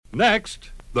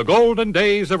Next, the golden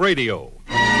days of radio.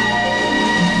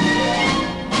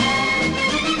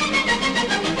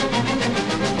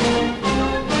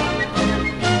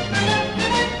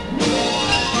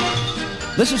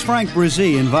 This is Frank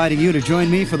Brzee inviting you to join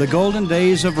me for the golden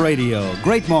days of radio.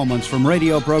 Great moments from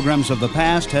radio programs of the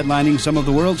past, headlining some of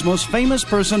the world's most famous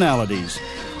personalities.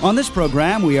 On this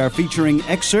program, we are featuring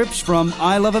excerpts from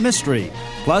I Love a Mystery,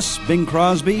 plus Bing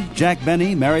Crosby, Jack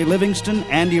Benny, Mary Livingston,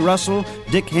 Andy Russell,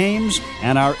 Dick Haymes,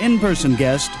 and our in-person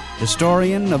guest,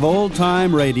 historian of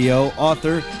old-time radio,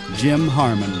 author Jim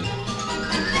Harmon.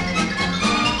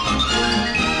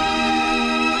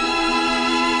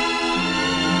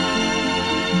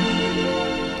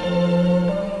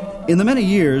 In the many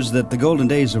years that the golden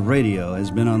days of radio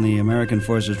has been on the American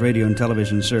Forces Radio and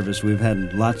Television Service, we've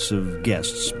had lots of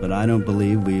guests, but I don't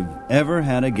believe we've ever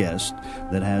had a guest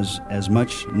that has as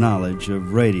much knowledge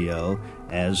of radio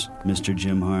as Mr.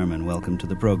 Jim Harmon. Welcome to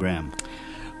the program.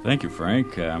 Thank you,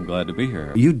 Frank. I'm glad to be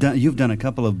here. You've done a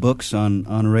couple of books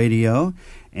on radio,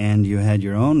 and you had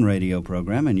your own radio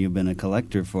program, and you've been a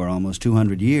collector for almost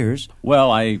 200 years.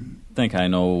 Well, I think I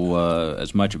know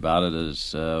as much about it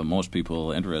as most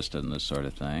people interested in this sort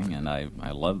of thing, and I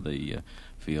love the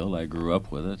field. I grew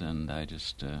up with it, and I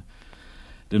just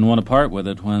didn't want to part with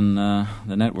it when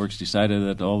the networks decided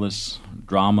that all this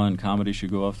drama and comedy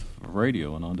should go off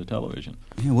radio and onto television.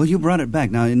 Yeah, well, you brought it back.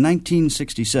 Now, in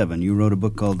 1967, you wrote a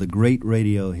book called The Great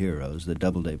Radio Heroes that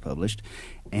Doubleday published,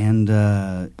 and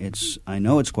I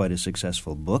know it's quite a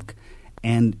successful book,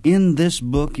 and in this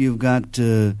book you've got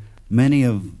many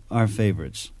of our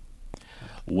favorites.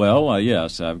 Well,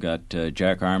 yes, I've got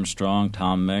Jack Armstrong,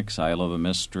 Tom Mix, I Love a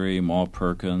Mystery, Maul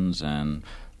Perkins, and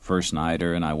First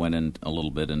Nighter, and I went in a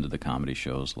little bit into the comedy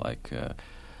shows like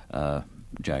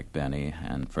Jack Benny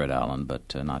and Fred Allen,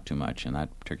 but not too much in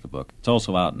that particular book. It's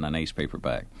also out in an ace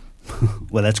paperback.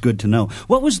 Well, that's good to know.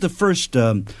 What was the first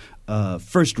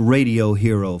radio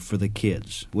hero for the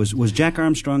kids? Was Jack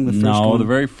Armstrong the first one? No, the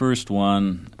very first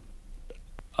one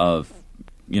of...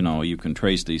 you can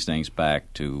trace these things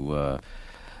back to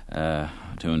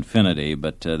infinity,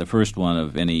 but the first one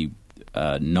of any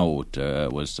note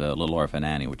was Little Orphan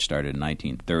Annie, which started in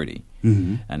 1930,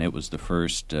 and it was the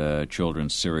first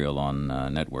children's serial on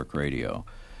network radio.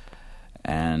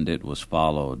 And it was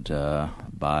followed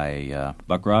by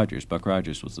Buck Rogers. Buck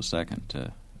Rogers was the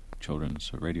second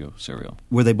children's radio serial.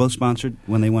 Were they both sponsored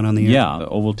when they went on the air? Yeah,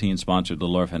 Ovaltine sponsored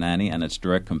Little Orphan Annie, and its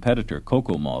direct competitor,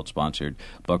 Cocoa Malt, sponsored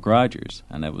Buck Rogers,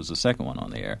 and that was the second one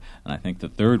on the air. And I think the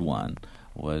third one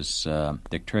was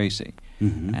Dick Tracy,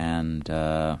 and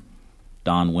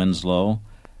Don Winslow,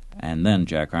 and then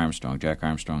Jack Armstrong. Jack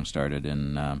Armstrong started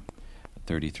in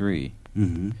 33,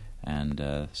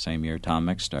 and same year Tom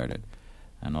Mix started.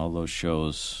 And all those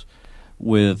shows,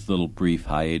 with little brief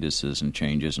hiatuses and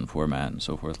changes in format and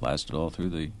so forth, lasted all through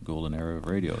the golden era of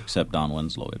radio, except Don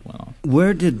Winslow, it went on.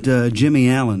 Where did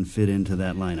Jimmy Allen fit into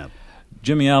that lineup?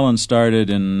 Jimmy Allen started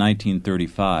in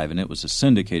 1935, and it was a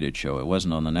syndicated show. It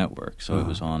wasn't on the network, so it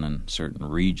was on in certain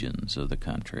regions of the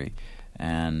country.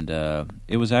 And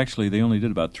it was actually, they only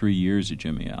did about 3 years of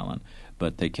Jimmy Allen,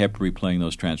 but they kept replaying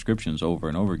those transcriptions over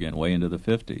and over again, way into the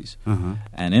 50s.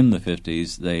 And in the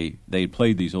 50s, they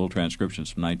played these old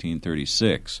transcriptions from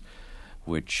 1936,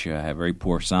 which have very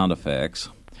poor sound effects.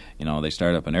 They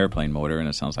start up an airplane motor, and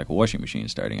it sounds like a washing machine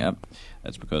starting up.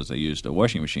 That's because they used a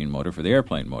washing machine motor for the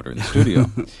airplane motor in the studio.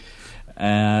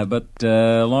 But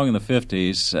along in the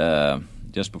 50s,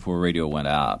 just before radio went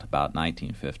out, about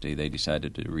 1950, they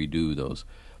decided to redo those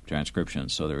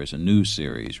transcriptions. So there is a new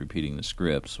series repeating the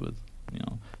scripts with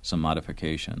some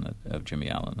modification of Jimmy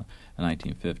Allen in the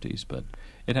 1950s. But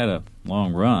it had a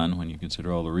long run when you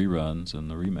consider all the reruns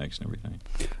and the remakes and everything.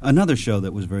 Another show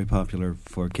that was very popular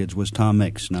for kids was Tom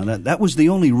Mix. Now, that was the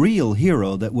only real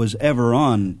hero that was ever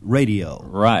on radio.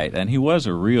 Right, and he was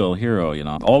a real hero,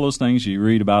 All those things you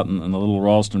read about in the little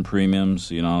Ralston premiums,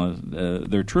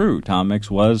 they're true. Tom Mix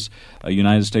was a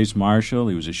United States Marshal.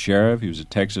 He was a sheriff. He was a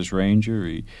Texas Ranger.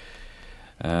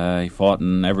 He fought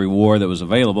in every war that was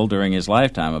available during his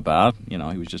lifetime about. He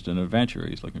was just an adventurer.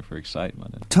 He's looking for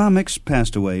excitement. Tom Mix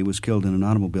passed away. He was killed in an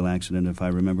automobile accident, if I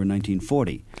remember, in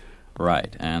 1940.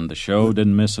 Right, and the show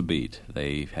didn't miss a beat.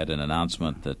 They had an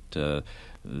announcement that,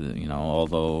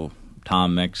 although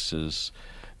Tom Mix has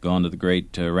gone to the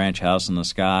great ranch house in the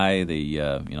sky,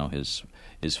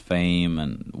 his fame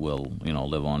and will,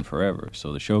 live on forever.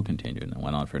 So the show continued, and it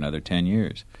went on for another 10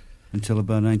 years. Until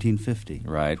about 1950.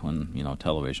 Right, when,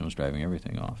 television was driving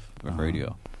everything off of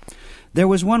radio. There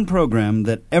was one program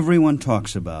that everyone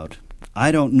talks about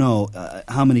I don't know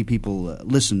how many people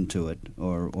listened to it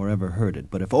or ever heard it,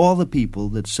 but if all the people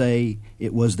that say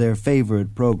it was their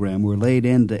favorite program were laid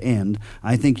end to end,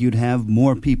 I think you'd have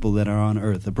more people that are on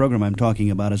Earth. The program I'm talking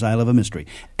about is I Love a Mystery.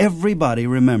 Everybody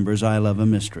remembers I Love a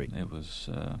Mystery. It was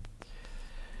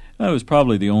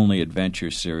probably the only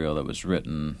adventure serial that was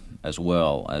written as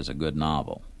well as a good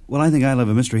novel. Well, I think I Love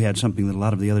a Mystery had something that a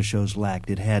lot of the other shows lacked.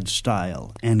 It had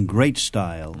style, and great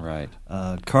style. Right.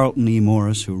 Carlton E.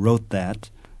 Morris, who wrote that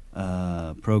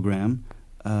program,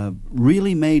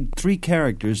 really made three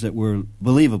characters that were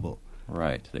believable.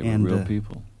 Right. They were real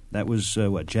people. That was,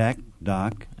 Jack,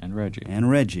 Doc, and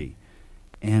Reggie.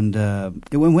 And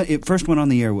it first went on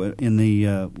the air in the,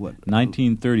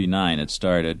 1939 it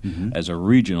started as a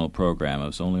regional program. It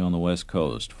was only on the West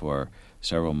Coast for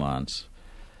several months.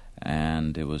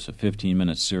 And it was a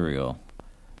 15-minute serial,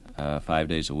 5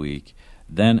 days a week.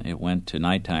 Then it went to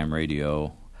nighttime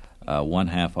radio,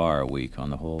 1/2 hour a week on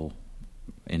the whole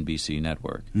NBC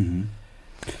network. Mm-hmm.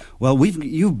 Well,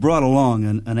 you've brought along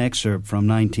an excerpt from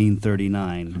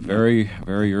 1939. Very,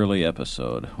 very early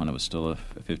episode when it was still a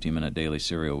 15-minute daily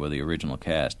serial with the original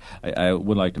cast. I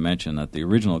would like to mention that the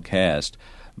original cast,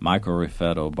 Michael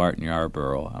Raffetto, Barton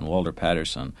Yarborough, and Walter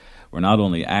Patterson, were not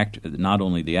only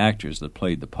the actors that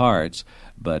played the parts,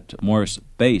 but Morris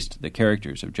based the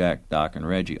characters of Jack, Doc, and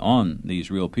Reggie on these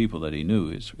real people that he knew,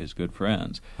 his good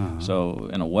friends. Uh-huh. So,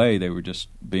 in a way, they were just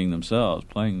being themselves,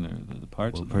 playing the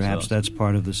parts of themselves. Perhaps that's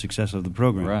part of the success of the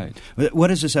program. Right.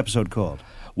 What is this episode called?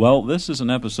 Well, this is an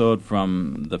episode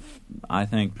from the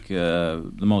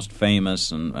most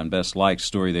famous and best liked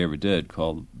story they ever did,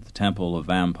 called The Temple of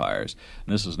Vampires.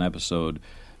 And this is an episode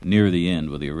near the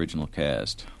end with the original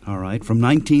cast. All right. From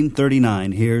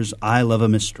 1939, here's I Love a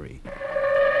Mystery.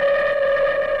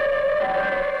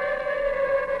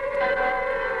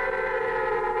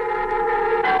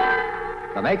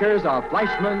 The makers of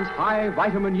Fleischmann's High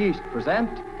Vitamin Yeast present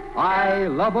I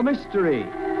Love a Mystery.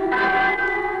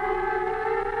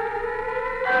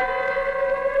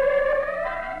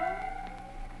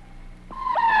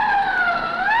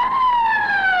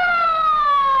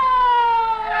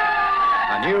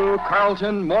 New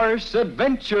Carlton Morris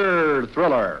adventure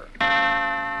thriller.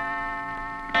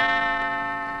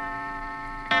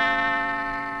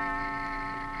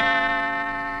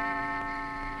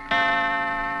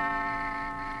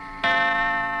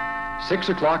 Six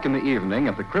o'clock in the evening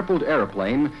at the crippled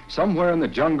airplane somewhere in the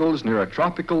jungles near a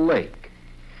tropical lake.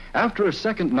 After a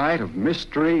second night of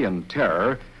mystery and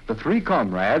terror, the three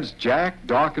comrades, Jack,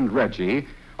 Doc, and Reggie,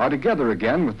 are together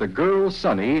again with the girl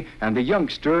Sunny and the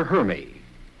youngster Hermie.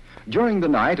 During the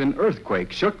night, an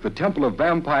earthquake shook the Temple of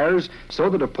Vampires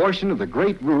so that a portion of the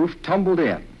great roof tumbled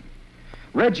in.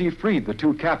 Reggie freed the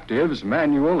two captives,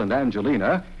 Manuel and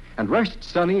Angelina, and rushed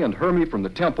Sunny and Hermie from the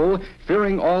temple,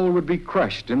 fearing all would be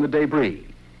crushed in the debris.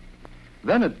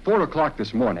 Then at 4 o'clock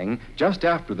this morning, just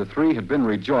after the three had been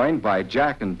rejoined by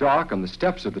Jack and Doc on the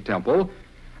steps of the temple,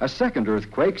 a second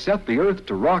earthquake set the earth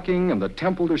to rocking and the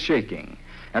temple to shaking.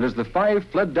 And as the five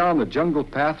fled down the jungle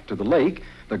path to the lake,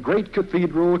 the great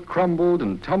cathedral crumbled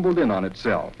and tumbled in on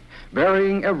itself,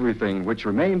 burying everything which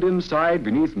remained inside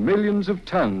beneath millions of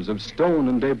tons of stone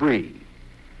and debris.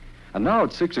 And now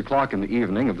at 6 o'clock in the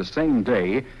evening of the same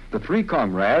day, the three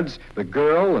comrades, the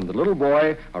girl and the little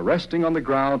boy, are resting on the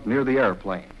ground near the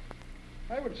airplane.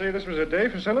 I would say this was a day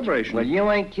for celebration. Well,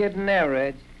 you ain't kidding there,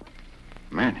 Red.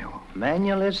 Manuel.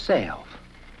 Manuel himself.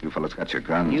 You fellas got your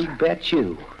guns? You bet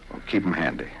you. Well, keep them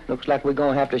handy. Looks like we're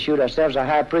going to have to shoot ourselves a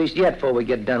high priest yet before we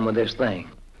get done with this thing.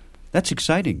 That's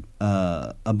exciting.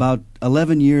 About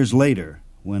 11 years later,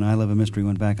 when I Love a Mystery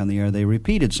went back on the air, they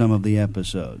repeated some of the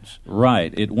episodes.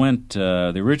 Right. It went,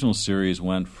 the original series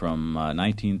went from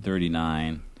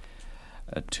 1939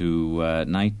 to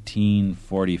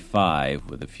 1945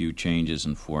 with a few changes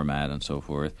in format and so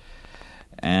forth.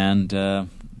 And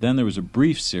then there was a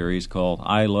brief series called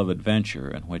I Love Adventure,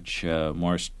 in which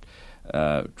Morris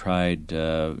tried,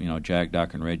 Jack,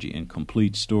 Doc, and Reggie in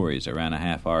complete stories. They ran a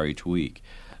half hour each week.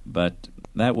 But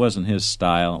that wasn't his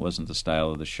style. It wasn't the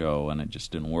style of the show, and it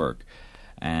just didn't work.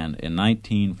 And in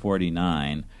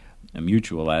 1949, a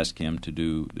mutual asked him to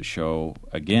do the show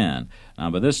again.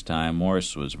 Now, by this time,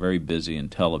 Morris was very busy in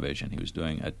television. He was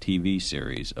doing a TV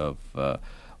series of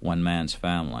One Man's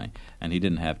Family, and he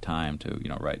didn't have time to,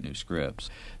 write new scripts.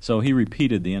 So he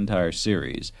repeated the entire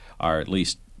series, or at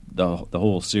least the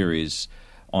whole series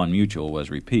on Mutual was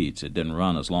repeats. It didn't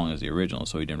run as long as the original,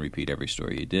 so he didn't repeat every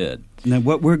story he did. Now,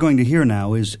 what we're going to hear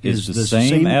now is the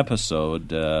same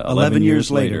episode 11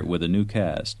 years later with a new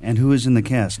cast. And who is in the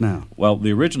cast now? Well,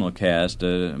 the original cast,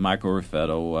 Michael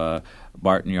Ruffetto,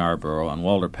 Barton Yarborough, and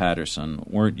Walter Patterson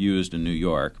weren't used in New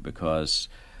York because,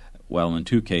 well, in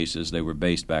 2 cases they were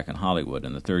based back in Hollywood.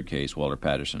 In the 3rd case, Walter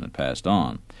Patterson had passed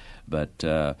on. But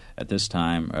at this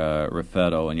time,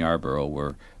 Ruffetto and Yarborough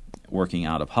were working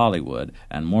out of Hollywood,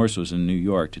 and Morse was in New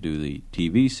York to do the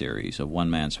TV series of One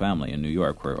Man's Family in New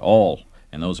York, where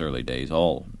in those early days,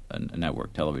 all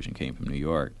network television came from New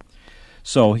York.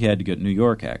 So he had to get New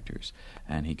York actors,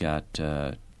 and he got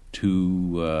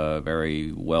 2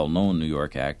 very well-known New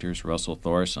York actors, Russell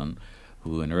Thorson,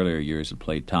 who in earlier years had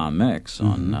played Tom Mix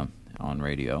on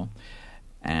radio,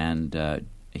 and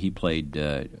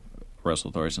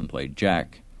Russell Thorson played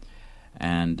Jack,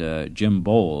 and Jim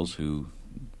Bowles, who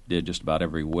did just about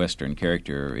every Western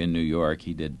character in New York.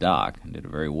 He did Doc and did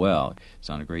it very well. It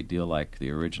sounded a great deal like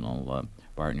the original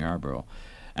Barton Yarborough.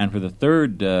 And for the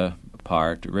 3rd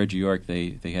part, Reggie York,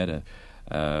 they had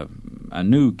a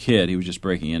new kid. He was just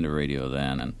breaking into radio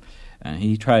then, and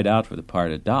he tried out for the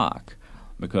part of Doc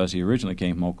because he originally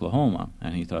came from Oklahoma,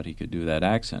 and he thought he could do that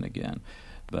accent again.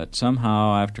 But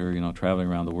somehow, after traveling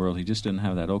around the world, he just didn't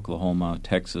have that Oklahoma,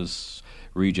 Texas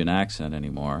region accent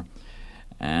anymore.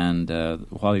 And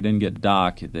while he didn't get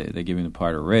Doc, they gave him the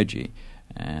part of Reggie.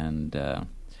 And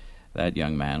that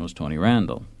young man was Tony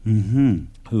Randall,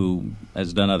 who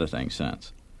has done other things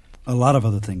since. A lot of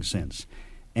other things since.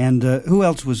 And who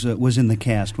else was in the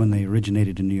cast when they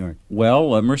originated in New York?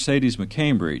 Well, Mercedes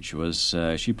McCambridge was.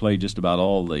 She played just about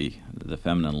all the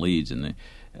feminine leads in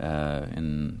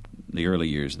the early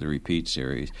years of the repeat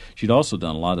series. She'd also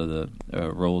done a lot of the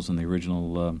roles in the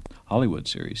original Hollywood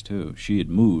series, too. She had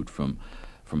moved from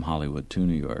Hollywood to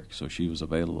New York, so she was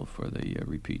available for the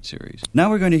repeat series. Now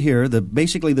we're going to hear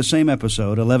basically the same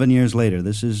episode 11 years later.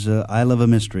 This is I Love a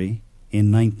Mystery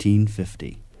in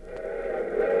 1950.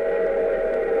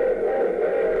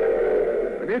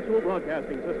 The Mutual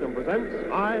Broadcasting System presents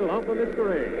I Love a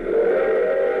Mystery.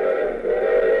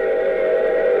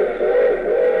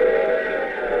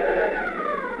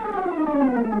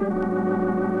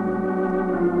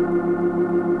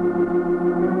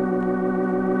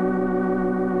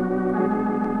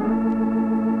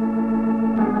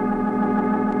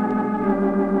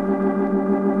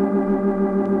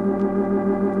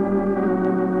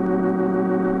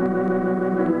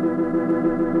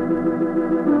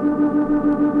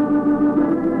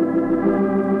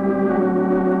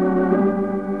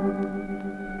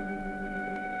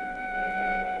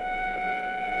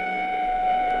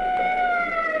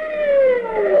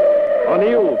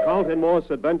 Carlton Morse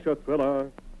adventure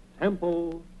thriller,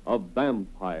 Temple of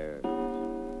Vampires.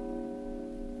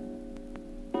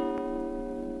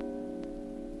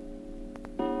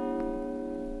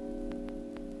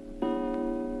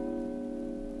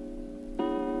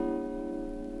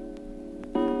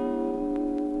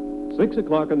 Six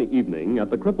o'clock in the evening at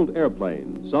the crippled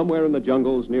airplane, somewhere in the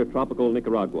jungles near tropical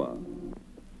Nicaragua.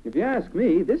 If you ask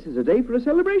me, this is a day for a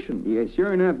celebration. You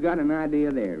sure enough got an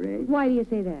idea there, Ray. Why do you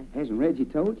say that? Hasn't Reggie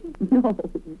told you? No.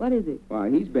 What is it? Why,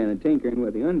 he's been tinkering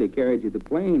with the undercarriage of the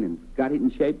plane and got it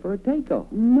in shape for a takeoff.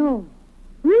 No.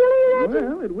 Really, Reggie?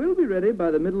 Well, it will be ready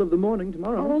by the middle of the morning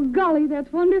tomorrow. Oh, golly,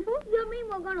 that's wonderful. You mean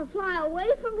we're going to fly away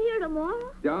from here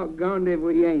tomorrow? Doggone if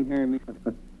we ain't, Hermie.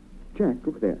 Jack,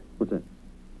 look there. What's that?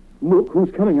 Look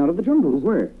who's coming out of the jungle.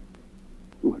 Where?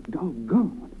 What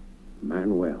doggone.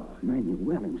 Manuel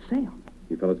himself.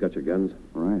 You fellas got your guns?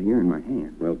 Right here in my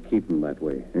hand. Well, keep them that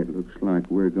way. It looks like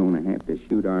we're going to have to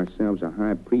shoot ourselves a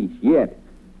high priest yet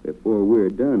before we're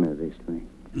done with this thing.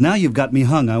 Now you've got me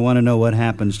hung. I want to know what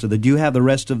happens to do you have the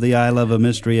rest of the I Love a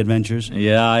Mystery adventures?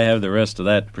 Yeah, I have the rest of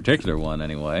that particular one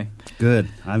anyway. Good.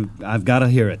 I've got to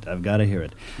hear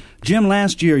it. Jim,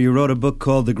 last year you wrote a book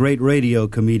called The Great Radio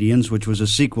Comedians, which was a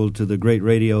sequel to The Great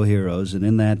Radio Heroes, and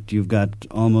in that you've got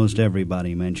almost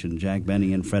everybody mentioned. Jack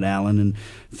Benny and Fred Allen and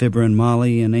Fibber and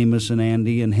Molly and Amos and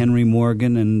Andy and Henry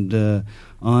Morgan and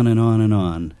on and on and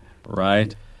on.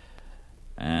 Right.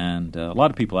 And a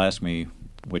lot of people ask me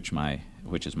which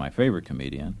is my favorite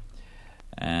comedian,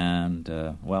 and,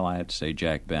 well, I have to say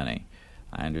Jack Benny.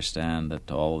 I understand that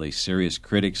all the serious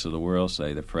critics of the world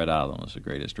say that Fred Allen was the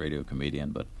greatest radio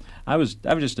comedian, but I was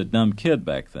just a dumb kid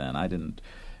back then. I didn't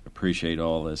appreciate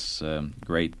all this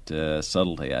great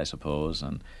subtlety, I suppose,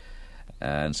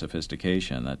 and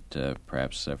sophistication that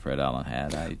perhaps Fred Allen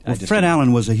had. Fred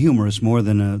Allen was a humorist more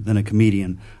than a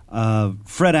comedian.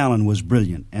 Fred Allen was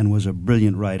brilliant and was a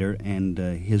brilliant writer, and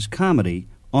his comedy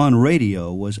on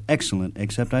radio was excellent,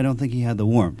 except I don't think he had the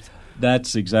warmth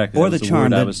That's exactly or that the was charm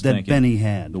word I that, was that thinking. Benny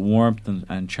had. The warmth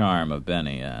and charm of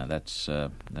Benny. That's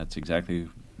exactly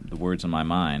the words in my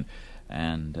mind.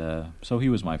 And so he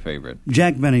was my favorite.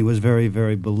 Jack Benny was very,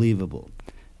 very believable.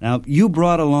 Now, you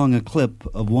brought along a clip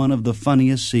of one of the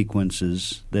funniest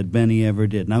sequences that Benny ever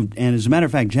did. Now, and as a matter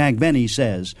of fact, Jack Benny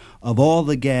says, of all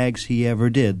the gags he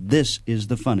ever did, this is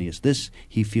the funniest. This,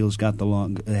 he feels, has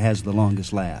the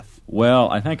longest laugh. Well,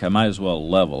 I think I might as well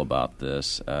level about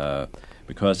this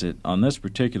because on this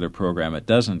particular program, it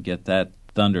doesn't get that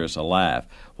thunderous a laugh.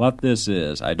 What this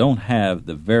is, I don't have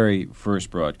the very first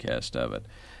broadcast of it.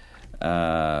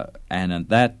 And at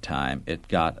that time, it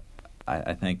got,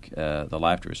 I think the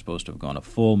laughter is supposed to have gone a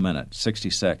full minute, 60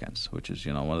 seconds, which is,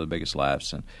 one of the biggest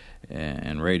laughs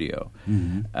in radio.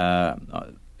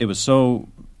 Mm-hmm. It was so,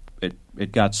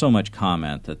 it got so much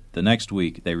comment that the next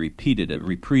week they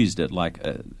reprised it like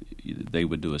they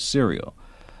would do a serial.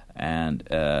 And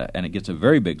it gets a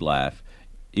very big laugh,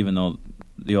 even though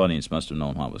the audience must have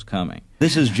known what was coming.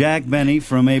 This is Jack Benny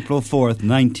from April 4th,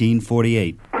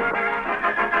 1948.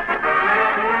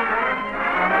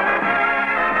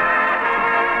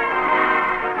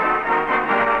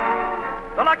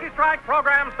 Strike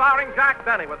program starring Jack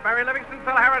Benny with Mary Livingston,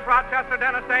 Phil Harris, Rochester,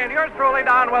 Dennis Day, and yours truly,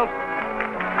 Don Wilson.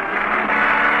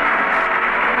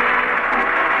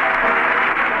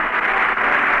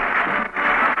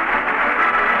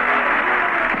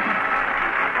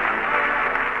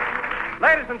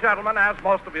 Ladies and gentlemen, as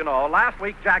most of you know, last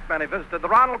week Jack Benny visited the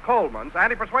Ronald Colemans,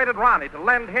 and he persuaded Ronnie to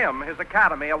lend him his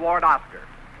Academy Award Oscar.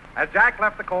 As Jack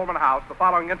left the Coleman house, the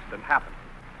following incident happened.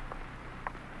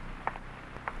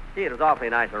 Gee, it was awfully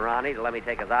nice of Ronnie to let me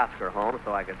take his Oscar home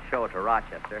so I could show it to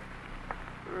Rochester.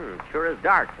 Sure is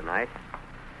dark tonight.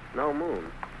 No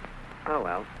moon. Oh,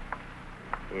 well.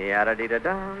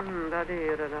 Yada-dee-da-dum,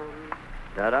 da-dee-da-dum,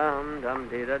 da-dum,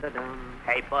 dum-dee-da-da-dum.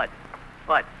 Hey, Bud.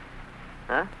 Bud.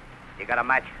 Huh? You got a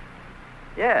match?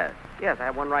 Yes, I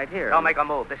have one right here. Don't make a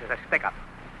move. This is a stick-up.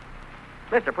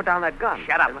 Mister, put down that gun.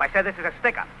 Shut up. I said this is a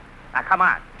stick-up. Now, come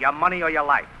on. Your money or your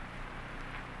life.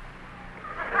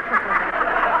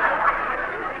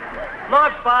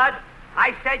 Look, Bud,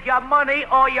 I said your money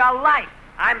or your life.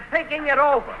 I'm thinking it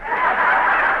over.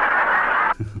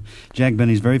 Jack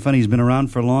Benny's very funny. He's been around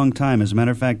for a long time. As a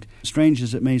matter of fact, strange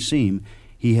as it may seem,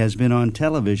 he has been on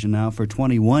television now for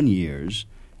 21 years,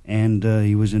 and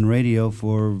he was in radio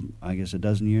for, I guess, a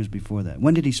dozen years before that.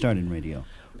 When did he start in radio?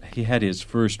 He had his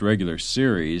first regular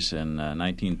series in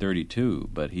 1932,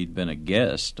 but he'd been a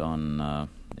guest on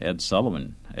Ed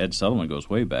Sullivan. Ed Sullivan goes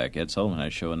way back. Ed Sullivan had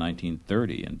a show in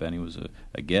 1930, and Benny was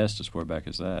a guest as far back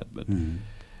as that. But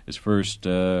his first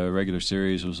regular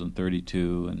series was in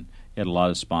 32, and he had a lot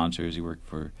of sponsors. He worked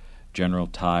for General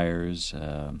Tires,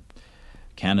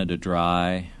 Canada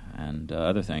Dry, and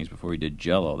other things before he did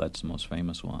Jell-O. That's the most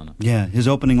famous one. Yeah, his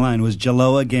opening line was,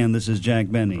 "Jell-O again, this is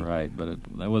Jack Benny." Right, but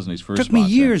that wasn't his first Took me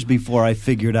sponsor. years before I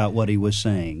figured out what he was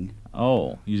saying.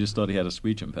 Oh, you just thought he had a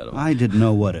speech impediment. I didn't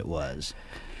know what it was.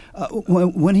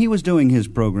 When he was doing his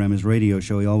program, his radio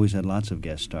show, he always had lots of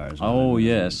guest stars. Oh,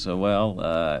 yes. Well,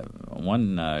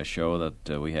 one show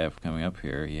that we have coming up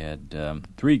here, he had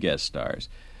 3 guest stars.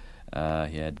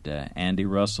 He had Andy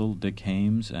Russell, Dick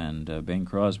Haymes, and Bing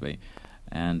Crosby.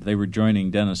 And they were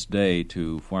joining Dennis Day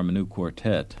to form a new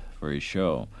quartet for his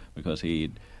show because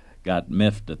he got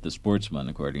miffed at the Sportsman,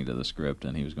 according to the script,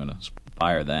 and he was going to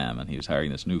fire them, and he was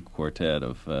hiring this new quartet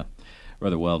of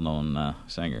rather well-known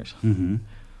singers. Mm-hmm.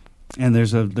 And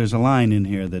there's a line in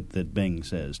here that Bing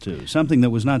says, too. Something that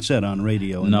was not said on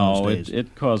radio in those days. No,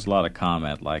 it caused a lot of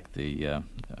comment, like the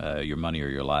your money or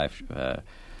your life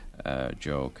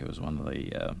joke. It was one of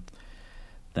the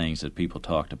things that people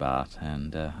talked about.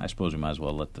 And I suppose we might as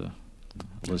well let the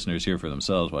listeners hear for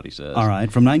themselves what he says. All right.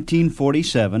 From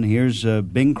 1947, here's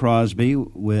Bing Crosby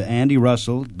with Andy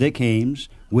Russell, Dick Haymes,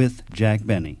 with Jack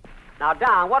Benny. Now,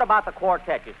 Don, what about the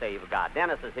quartet you say you've got?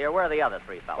 Dennis is here. Where are the other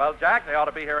 3 fellows? Well, Jack, they ought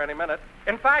to be here any minute.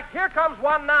 In fact, here comes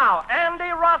one now, Andy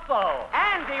Russell.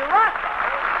 Andy Russell?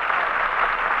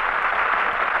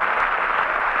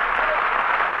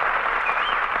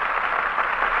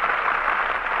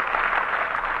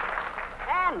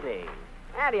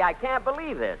 Andy, I can't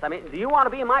believe this. I mean, do you want to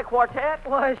be in my quartet?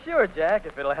 Why, sure, Jack,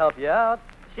 if it'll help you out.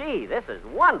 Gee, this is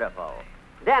wonderful.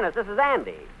 Dennis, this is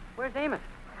Andy. Where's Amos?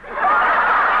 It's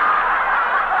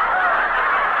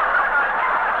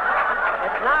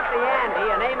not the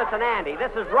Andy and Amos and Andy.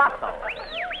 This is Russell.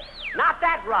 Not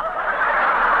that Russell.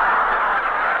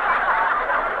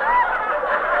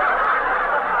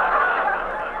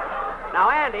 Now,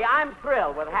 Andy, I'm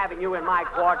thrilled with having you in my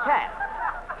quartet.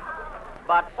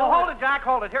 But... Oh, hold it, Jack,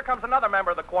 hold it. Here comes another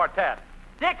member of the quartet.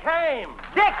 Dick Haymes.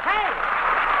 Dick Haymes!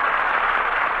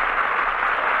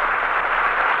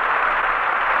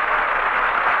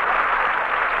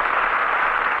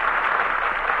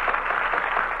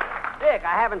 Dick,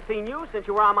 I haven't seen you since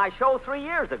you were on my show 3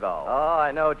 years ago. Oh,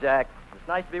 I know, Jack. It's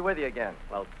nice to be with you again.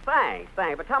 Well, thanks.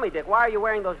 But tell me, Dick, why are you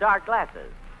wearing those dark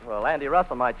glasses? Well, Andy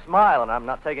Russell might smile, and I'm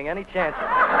not taking any chances.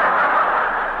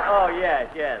 Oh,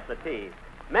 yes, the teeth.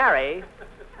 Mary,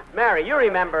 you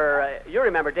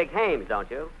remember Dick Hames, don't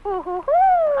you? Mary!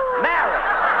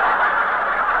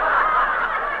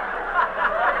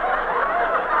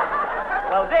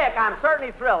 Well, Dick, I'm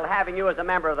certainly thrilled having you as a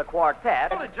member of the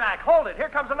quartet. Hold it, Jack, hold it. Here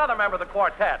comes another member of the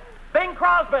quartet, Bing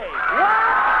Crosby.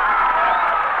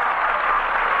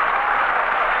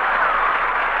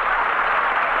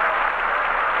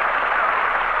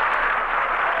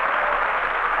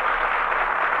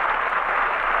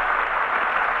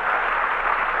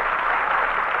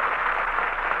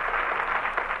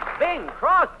 Bing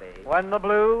Crosby? When the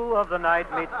blue of the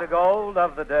night meets the gold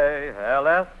of the day,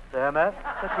 LSMS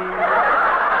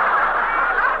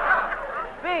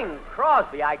Bing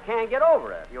Crosby, I can't get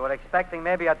over it. You were expecting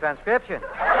maybe a transcription.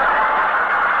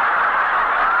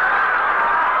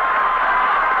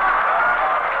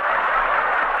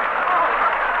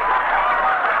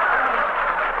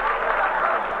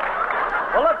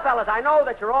 Well, look, fellas, I know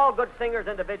that you're all good singers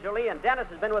individually, and Dennis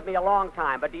has been with me a long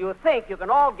time, but do you think you can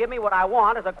all give me what I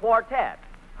want as a quartet?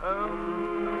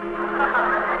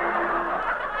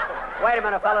 Wait a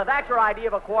minute, fella. That's your idea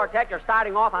of a quartet. You're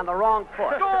starting off on the wrong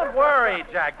foot. Don't worry,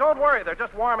 Jack. Don't worry. They're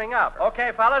just warming up.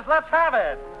 Okay, fellas, let's have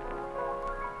it.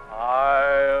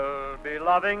 I'll be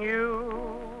loving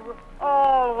you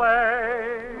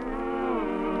always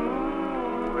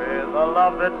with a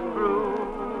love that's true.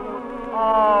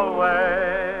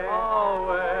 Always.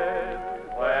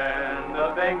 When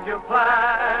the things you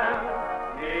plan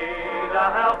need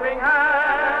a helping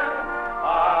hand,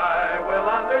 I will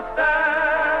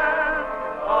understand.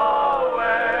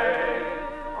 Always.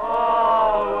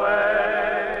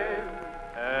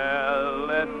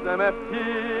 LSMFT.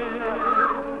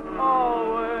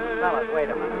 Always. Fellas, wait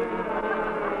a minute.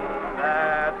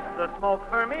 That's the smoke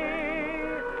for me.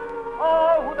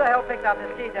 Oh, who the hell picked out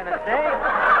this key, Dennis?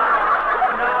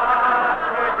 Not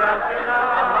for just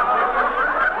enough.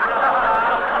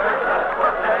 Not for just a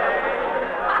day.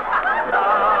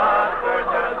 Not for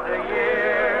just a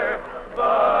year,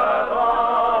 but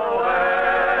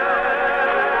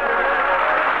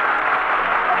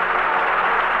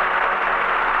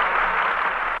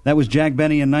That was Jack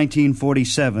Benny in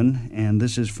 1947, and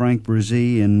this is Frank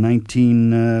Brzee in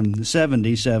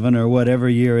 1977, or whatever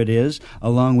year it is,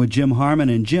 along with Jim Harmon.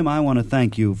 And Jim, I want to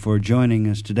thank you for joining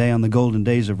us today on the Golden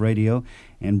Days of Radio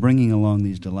and bringing along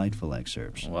these delightful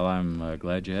excerpts. Well, I'm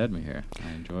glad you had me here.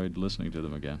 I enjoyed listening to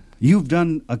them again. You've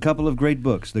done a couple of great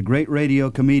books, The Great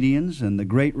Radio Comedians and The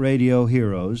Great Radio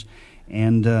Heroes,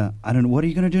 and I don't know, what are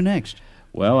you going to do next?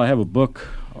 Well, I have a book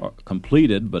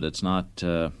completed, but it's not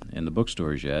in the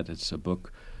bookstores yet. It's a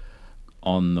book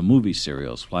on the movie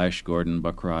serials, Flash Gordon,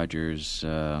 Buck Rogers,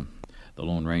 The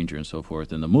Lone Ranger, and so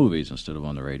forth, in the movies instead of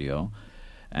on the radio.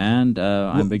 And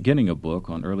I'm beginning a book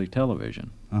on early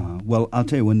television. Well, I'll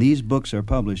tell you, when these books are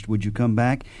published, would you come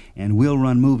back and we'll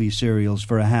run movie serials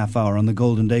for a half hour on the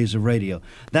Golden Days of Radio.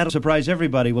 That'll surprise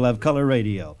everybody. We'll have color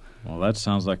radio. Well, that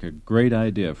sounds like a great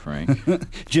idea, Frank.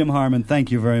 Jim Harmon,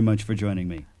 thank you very much for joining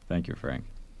me. Thank you, Frank.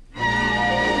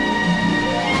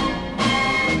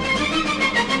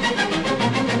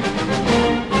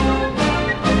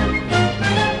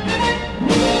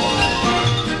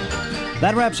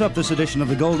 That wraps up this edition of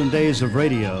the Golden Days of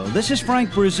Radio. This is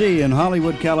Frank Brzee in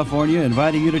Hollywood, California,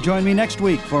 inviting you to join me next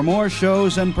week for more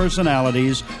shows and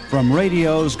personalities from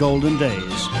radio's Golden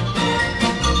Days.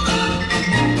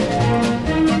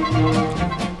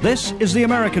 This is the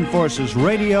American Forces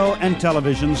Radio and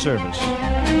Television Service.